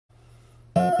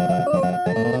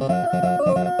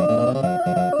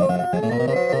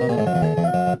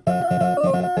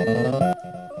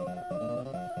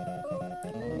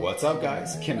What's up,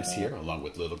 guys? Kim is here along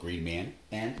with Little Green Man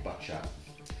and Buckshot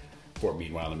for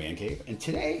Meanwhile in the Man Cave. And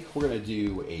today we're going to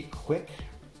do a quick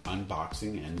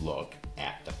unboxing and look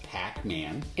at the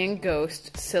Pac-Man and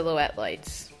Ghost silhouette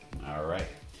lights. All right.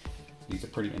 These are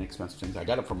pretty inexpensive things. I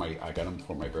got them for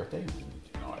my birthday. And,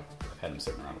 I've had them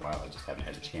sitting around a while. I just haven't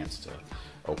had a chance to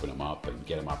open them up and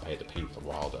get them up. I had to paint the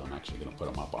wall that I'm actually going to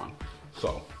put them up on.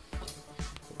 So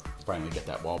finally get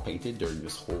that wall painted during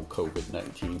this whole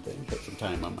COVID-19 thing. Put some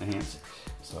time on my hands.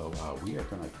 So we are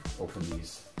going to open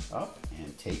these up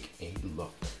and take a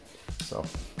look. So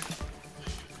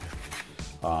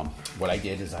what I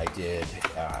did is I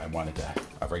wanted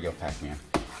a regular Pac-Man.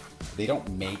 They don't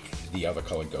make the other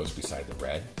colored ghosts beside the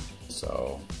red,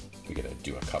 so we're going to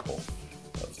do a couple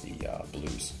of the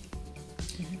blues.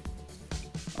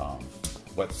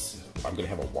 I'm going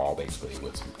to have a wall basically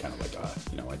with some kind of like a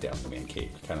down in the man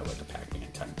cave, kind of like a Pac-Man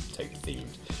type theme.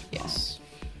 Yes.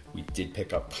 We did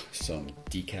pick up some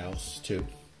decals too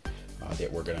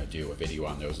that we're going to do a video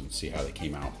on those and see how they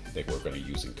came out. That we're going to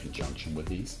use in conjunction with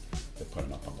these to put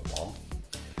them up on the wall.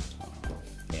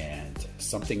 And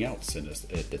something else in this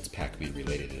that's Pac-Man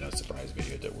related in a surprise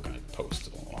video that we're going to post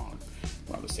along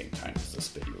around the same time as this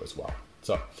video as well.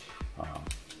 So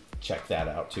check that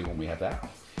out too when we have that.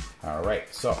 All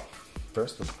right, so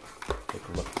first let's take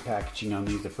a look at the packaging on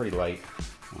these. They're pretty light.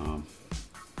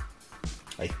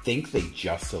 I think they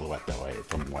just silhouette that way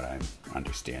from what I'm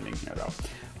understanding here though.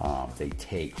 They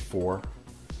take 4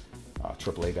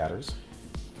 AAA batteries,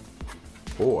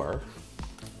 or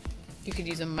you could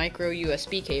use a micro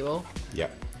USB cable.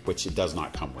 Yep, which it does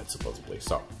not come with supposedly.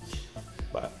 So,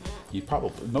 but you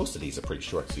probably, most of these are pretty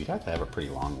short, so you'd have to have a pretty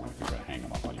long one if you're going to hang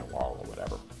them up on your wall or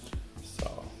whatever.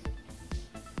 So,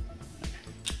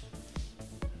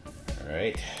 all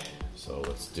right, so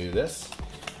let's do this.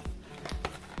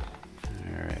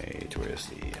 All right, where's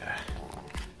the? There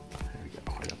we go,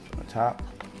 right up on the top.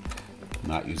 I'm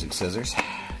not using scissors.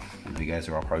 And you guys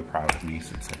are all probably proud of me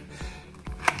since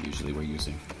usually we're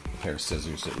using a pair of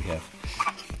scissors that we have.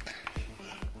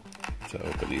 So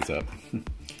open these up.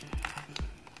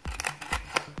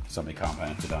 Somebody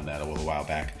commented on that a little while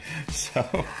back, so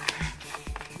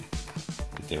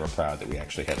they were proud that we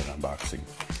actually had an unboxing,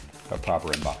 a proper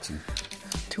unboxing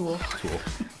tool.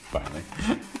 Finally.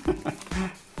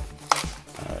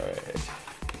 All right.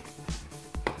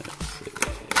 Let's see.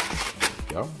 There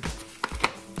we go.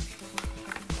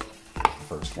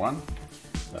 First one.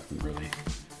 Nothing really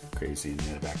crazy in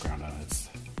the background on it. It's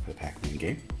the Pac-Man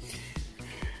game.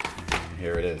 And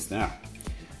here it is now.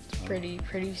 It's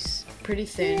pretty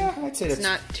thin. Yeah, I'd say it's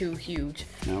not too huge.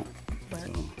 No. But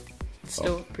it's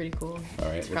still pretty cool. All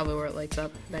right. It's probably where it lights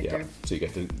up back there. So you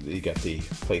got the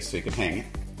place so you can hang it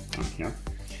on here.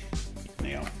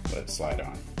 Nail, let it slide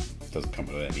on. It doesn't come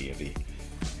with any of the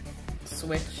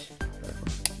switch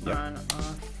on,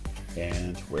 off,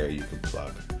 and where you can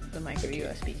plug the micro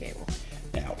USB cable.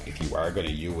 Now, if you are going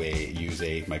to use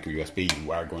a micro USB,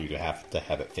 you are going to have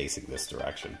it facing this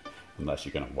direction, unless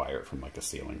you're going to wire it from like a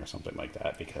ceiling or something like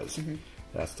that, because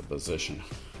that's the position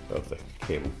of the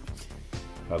cable.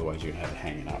 Otherwise, you're going to have it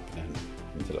hanging up and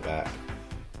into the back.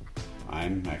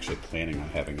 I'm actually planning on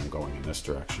having them going in this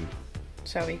direction.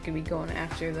 So he could be going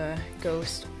after the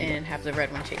ghost and have the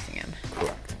red one chasing him.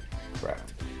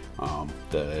 Correct.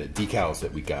 The decals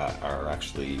that we got are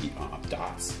actually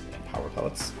dots and power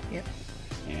pellets. Yep.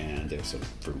 And there's some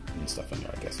fruit and stuff in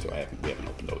there, I guess, too. We haven't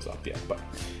opened those up yet, but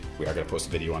we are going to post a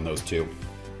video on those too.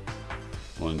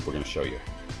 And we're going to show you,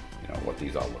 what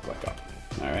these all look like up.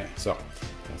 All right, so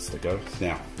that's the ghost.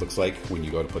 Now, looks like when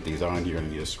you go to put these on, you're going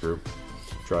to need a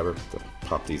screwdriver to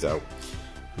pop these out.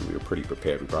 And we were pretty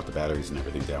prepared. We brought the batteries and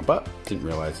everything down, but didn't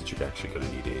realize that you're actually going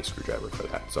to need a screwdriver for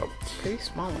that. So pretty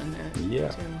small one there.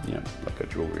 Yeah, like a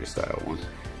jewelry style one.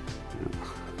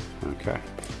 Yeah. Okay,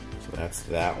 so that's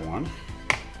that one.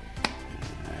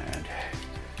 And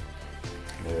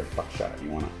there, Buckshot. You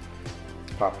want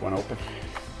to pop one open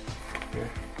here?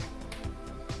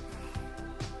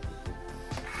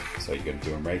 So you're going to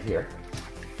do them right here.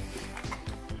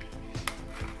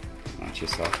 Watch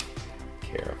yourself.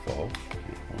 Careful.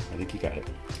 I think you got it.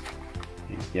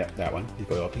 Yep, that one. You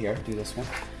go up here, do this one.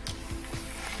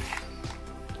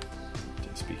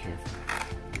 Just be careful.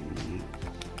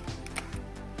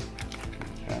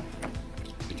 Okay.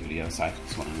 We do the other side.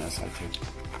 This one on the other side too.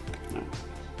 No.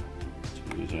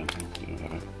 Be gentle. You don't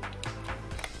have it.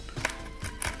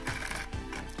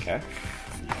 Okay.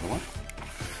 Another one.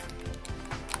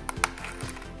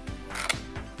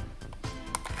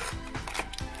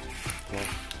 Okay.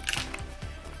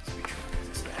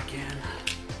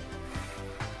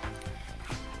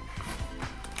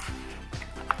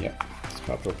 Yep, just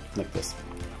pop it like this.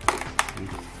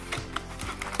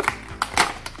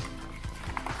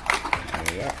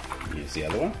 There you are. Here's the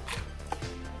other one.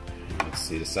 And let's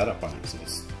see the setup on it. So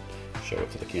let's show it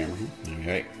to the camera here. All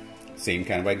right. Same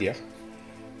kind of idea.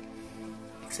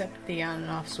 Except the on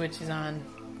and off switch is on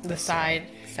the side,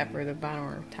 except for the bottom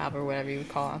or top or whatever you would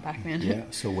call it on Pac-Man. Yeah,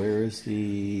 so where is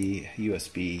the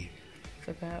USB?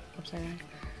 Flip that upside down.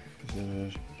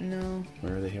 Is No.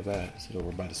 where do they have that? Is it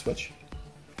over by the switch?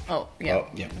 Oh, yeah. Oh,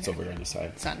 yeah, it's over on the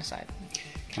side. It's on the side.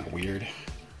 Kind of weird.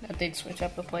 That they'd switch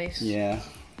up the place. Yeah.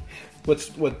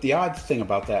 What the odd thing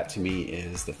about that to me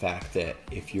is the fact that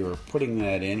if you're putting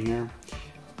that in here,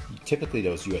 typically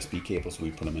those USB cables,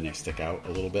 we put them in, they stick out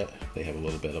a little bit. They have a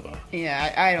little bit of a...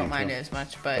 Yeah, I don't mind it as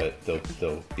much, but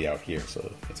they'll be out here,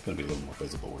 so it's going to be a little more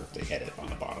visible, where if they had it on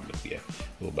the bottom, it'd be a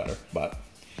little better. But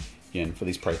again, for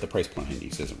these the price point on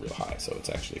these isn't real high, so it's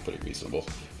actually pretty reasonable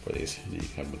for these. And you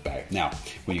have them with bag. Now,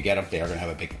 when you get them, they are going to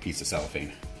have a big piece of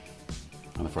cellophane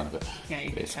on the front of it. Yeah,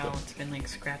 you can tell it's been like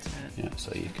scratched on it. Yeah,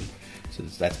 so you can... So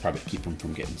that's probably to keep them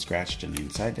from getting scratched in the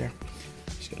inside there.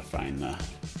 Just got to find the...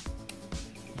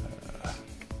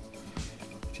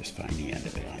 just find the end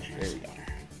of it on here. There we go.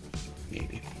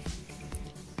 Maybe.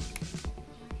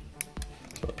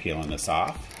 So we're peeling this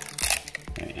off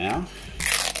right now.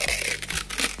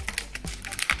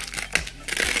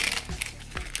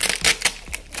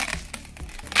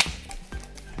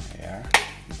 There we are.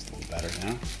 It's a little better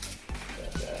now.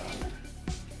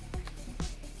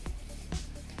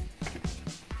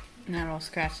 Not all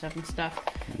scratched up and stuff.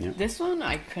 Yep. This one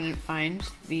I couldn't find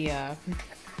the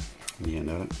the end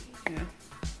of it. yeah.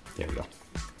 There we go.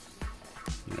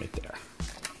 Right there.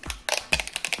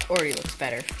 Already looks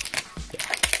better.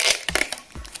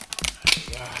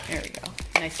 Yeah. There we go.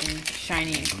 Nice and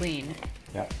shiny and clean.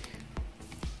 Yep.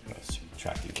 Let's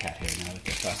attracting cat hair now that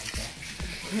they're plastic.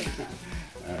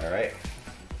 Alright.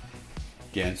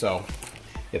 Again, so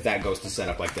if that goes to set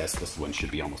up like this one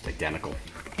should be almost identical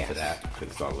to that,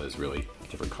 because it all is really a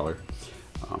different color.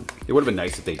 It would have been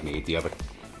nice if they'd made the other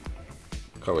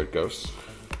colored ghosts.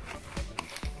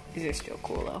 These are still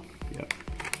cool though. Yep.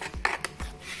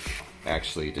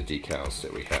 Actually, the decals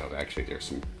that we have, actually there's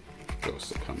some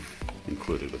ghosts that come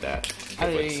included with that.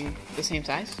 Are they the same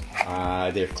size?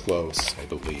 They're close, I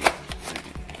believe.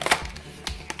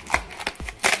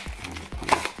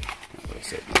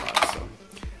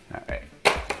 Alright.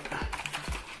 No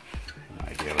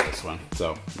idea with this one.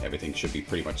 So everything should be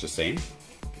pretty much the same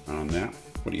on that.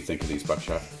 What do you think of these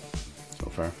buckshot so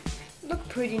far? Look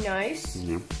pretty nice.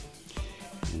 Yeah.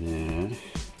 And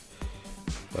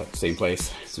but same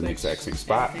place, it's in the exact same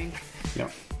spot.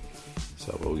 Yep.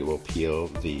 So we will peel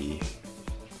the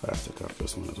plastic off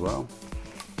this one as well.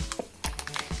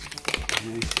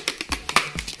 Okay.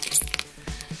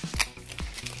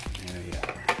 There you are.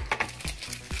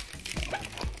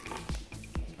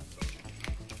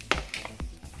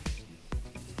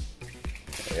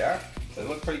 There you are. So they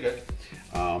look pretty good.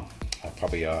 I'll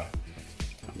probably I'm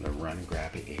gonna run and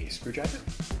grab a screwdriver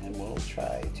and we'll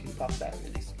try to pop that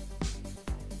in these.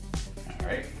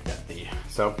 Alright, got the,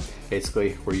 so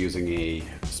basically we're using a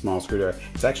small screwdriver.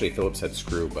 It's actually a Phillips head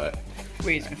screw, but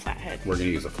we're using a flathead. We're gonna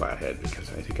use a flathead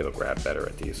because I think it'll grab better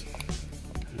at these.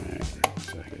 Alright,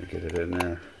 so I'm gonna get it in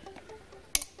there.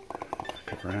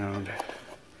 Look around.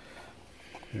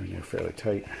 They're fairly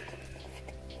tight.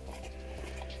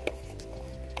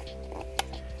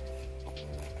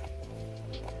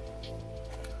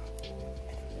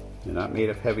 They're not made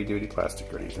of heavy duty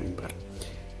plastic or anything, but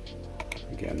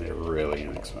again, they're really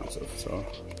inexpensive. So,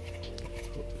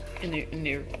 and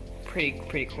they're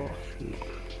pretty cool.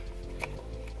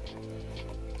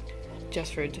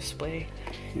 Just for a display.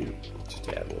 Yeah, just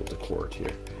to add a little decor to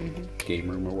your game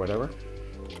room or whatever.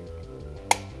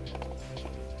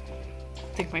 I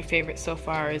think my favorite so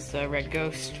far is the Red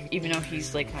Ghost, even though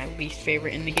he's like my least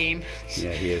favorite in the game.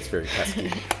 Yeah, he is very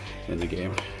pesky in the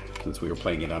game, since we were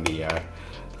playing it on the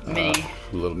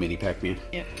little mini Pac-Man.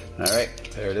 Yep. All right,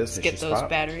 there it is. Let's get those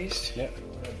batteries. Yep,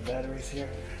 the batteries here.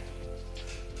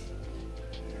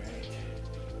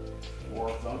 All right, 4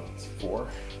 of them. It's 4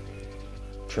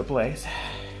 AAA's.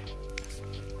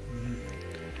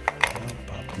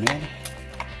 Pop them in.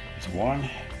 There's 1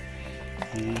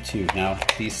 and 2. Now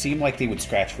these seem like they would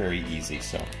scratch very easy,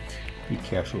 so be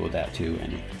careful with that too.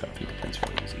 And the paper prints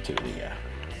very easy too. The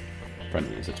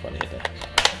front wheels. That's why they had the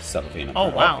cellophane up. Oh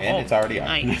wow! And it's already on.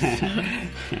 Nice.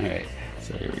 All right,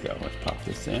 so here we go. Let's pop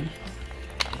this in.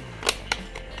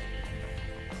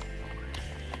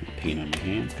 Paint on my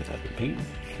hands because I've been painting.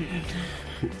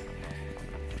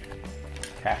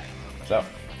 Okay, so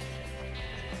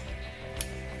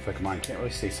flick them on. You can't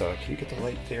really see, so can you get the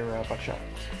light there, Buckshot?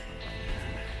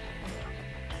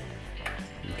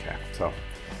 Okay, so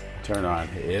turn it on.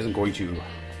 It isn't going to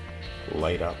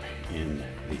light up in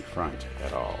the front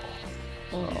at all.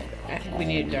 So I think we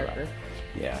need it darker.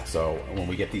 Yeah, so when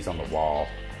we get these on the wall,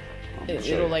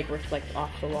 it'll like reflect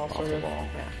off the wall, sort of.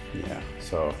 Yeah.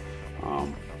 So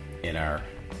in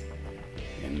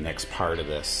the next part of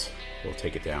this, we'll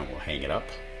take it down, we'll hang it up,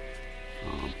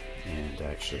 and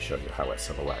actually show you how it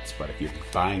silhouettes. But if you're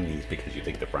buying these because you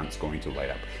think the front's going to light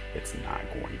up, it's not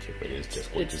going to. It is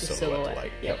just going to silhouette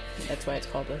light. Yep. That's why it's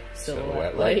called a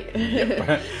silhouette light.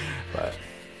 Yep. But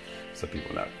some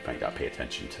people might not pay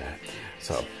attention to that.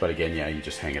 So, but again, yeah, you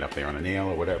just hang it up there on a nail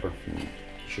or whatever.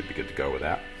 Should be good to go with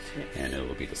that. Yep. And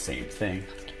it'll be the same thing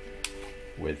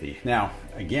with the. Now,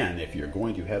 again, if you're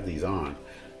going to have these on,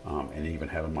 and even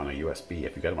have them on a USB,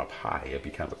 if you got them up high, it'd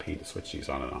be kind of a pain to switch these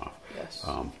on and off. Yes.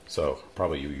 So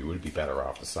probably you would be better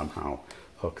off to somehow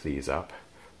hook these up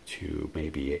to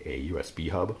maybe a USB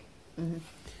hub,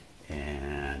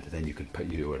 and then you could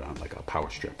do it on like a power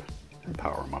strip and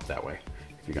power them up that way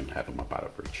if you're going to have them up out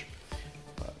of reach.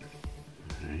 But,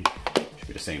 all right. Should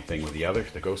be the same thing with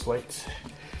the ghost lights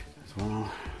as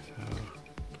well. So,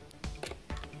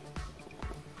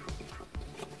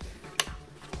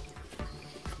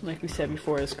 like we said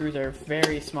before, the screws are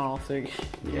very small, so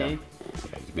yeah,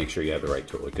 make sure you have the right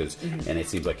tool, because and it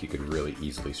seems like you could really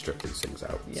easily strip these things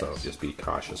out. Yes. So just be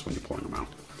cautious when you're pulling them out.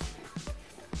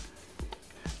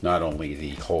 Not only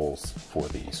the holes for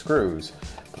the screws,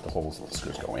 but the holes that the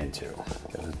screws go into.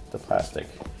 Because the plastic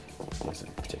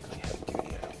isn't particularly heavy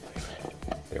duty, I don't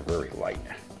believe. They're very light.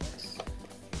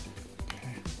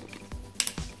 Okay.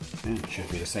 And it should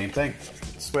be the same thing.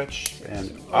 Switch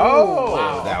and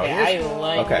wow. Now I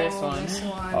like this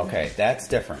one. Okay, that's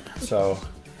different. So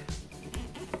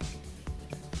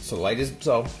light is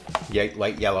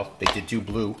light yellow. They did do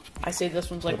blue. I say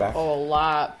this one's like a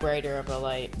lot brighter of a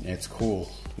light. It's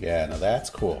cool. Yeah, no,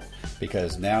 that's cool,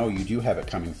 because now you do have it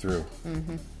coming through.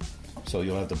 So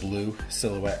you'll have the blue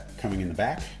silhouette coming in the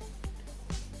back.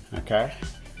 Okay,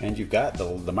 and you've got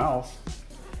the mouth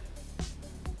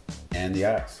and the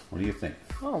eyes. What do you think?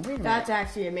 Oh, wait a minute. That's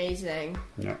actually amazing.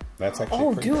 Yeah, that's actually.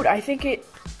 Oh, pretty dude, good. I think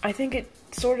it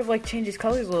sort of like changes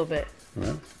colors a little bit.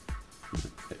 Really?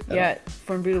 Yeah,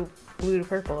 from blue to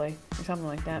purple, like, or something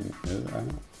like that.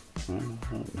 I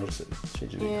don't notice it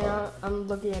changing. Yeah, I'm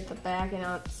looking at the back and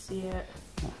I don't see it.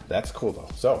 Oh, that's cool though.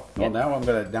 So, well, now I'm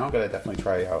gonna definitely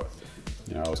try out.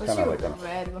 You know, I was kind of like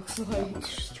red looks like.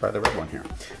 Let's just try the red one here.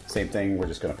 Same thing. We're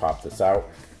just gonna pop this out.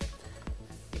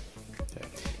 Okay,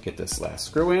 get this last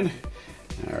screw in.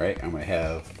 All right, I'm gonna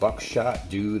have Buckshot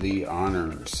do the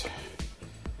honors.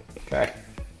 Okay,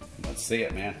 let's see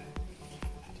it, man.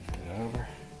 Turn it over.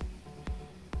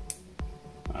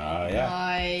 Yeah.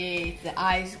 Nice. The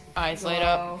eyes light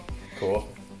up. Cool.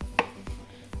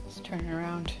 Let's turn it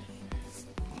around.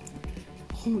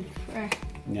 Holy crap.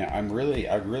 Yeah, I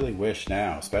really wish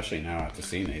now, especially now after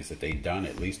seeing these, that they'd done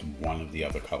at least one of the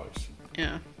other colors.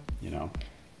 Yeah. You know,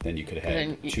 then you could have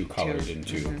had two colored and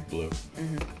two blue,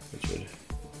 which would.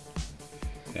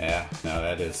 Yeah, no,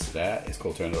 that is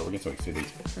cool. Turn it over again so we can see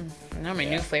these. Now my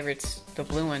new favorite's the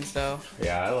blue ones, though.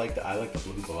 Yeah, I like the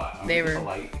blues a lot. They were the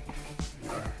light.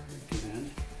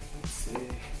 Let's see.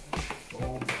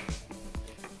 Boom.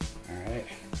 All right.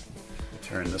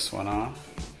 Turn this one on.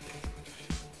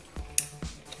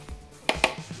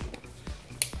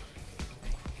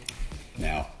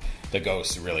 Now, the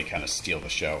ghosts really kind of steal the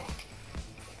show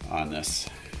on this,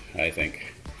 I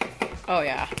think. Oh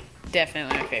yeah,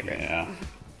 definitely my favorite. Yeah,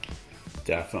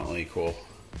 definitely cool.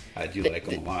 I do like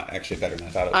them a lot. Actually, better than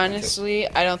I thought it was. Honestly,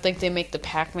 I don't think they make the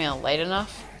Pac-Man light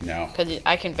enough. No, because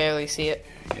I can barely see it.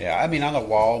 Yeah, I mean on the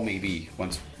wall, maybe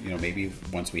once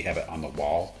we have it on the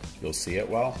wall, you'll see it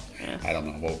well. Yeah. I don't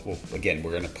know. We'll again,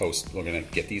 we're gonna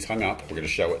get these hung up. We're gonna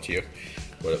show it to you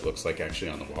what it looks like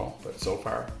actually on the wall. But so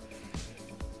far,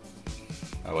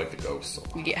 I like the ghosts a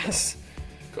lot. Yes,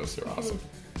 ghosts are awesome.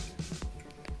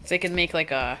 So they can make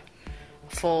like a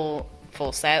full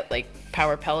set, like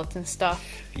power pellets and stuff.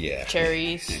 Yeah.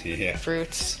 Cherries. Yeah.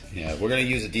 Fruits. Yeah, we're gonna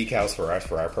use the decals for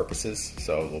our purposes,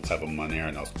 so we'll have them on there,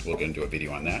 and we'll get into a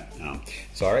video on that.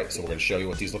 So all right, so we're gonna show you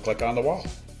what these look like on the wall.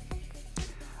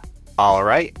 All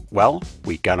right, well,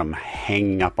 we got them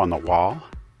hanging up on the wall,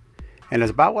 and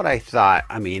it's about what I thought.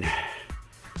 I mean,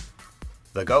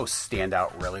 the ghosts stand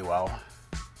out really well.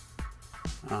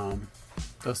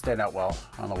 Those stand out well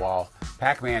on the wall.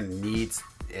 Pac-Man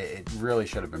it really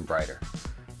should have been brighter.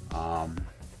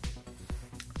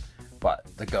 But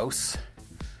the ghosts,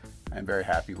 I'm very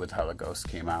happy with how the ghosts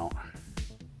came out.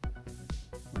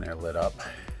 When they're lit up,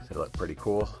 they look pretty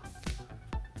cool.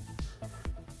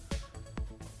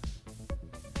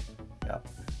 Yep.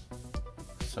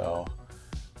 So,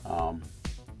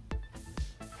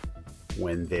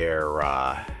 when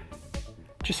they're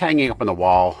just hanging up on the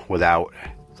wall without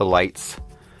the lights.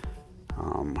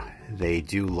 They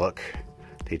do look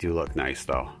nice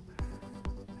though,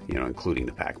 you know, including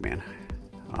the Pac-Man.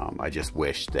 I just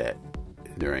wish that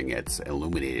during its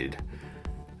illuminated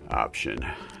option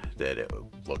that it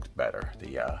looked better.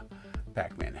 The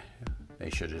Pac-Man, they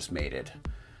should have just made it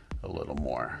a little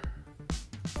more,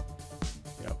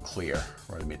 you know, clear,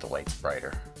 or they made the lights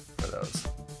brighter for those.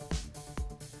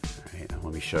 All right, now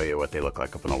let me show you what they look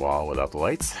like up on the wall without the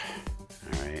lights.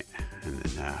 All right, and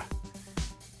then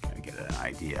kind of get an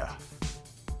idea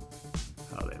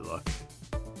how they look.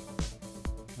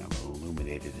 Kind of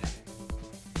illuminated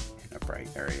in a bright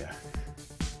area,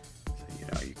 so you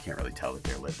know you can't really tell that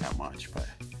they're lit that much, but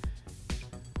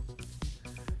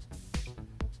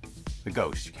the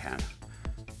Ghost you can.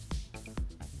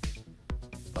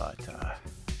 But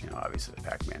you know, obviously the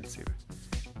Pac-Man's even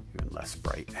less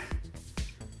bright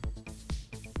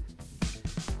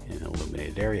in an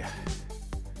illuminated area.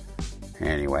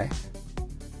 Anyway,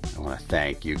 I want to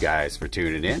thank you guys for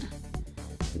tuning in,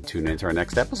 and tune in to our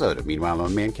next episode of Meanwhile in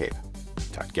the Man Cave.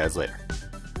 Talk to you guys later.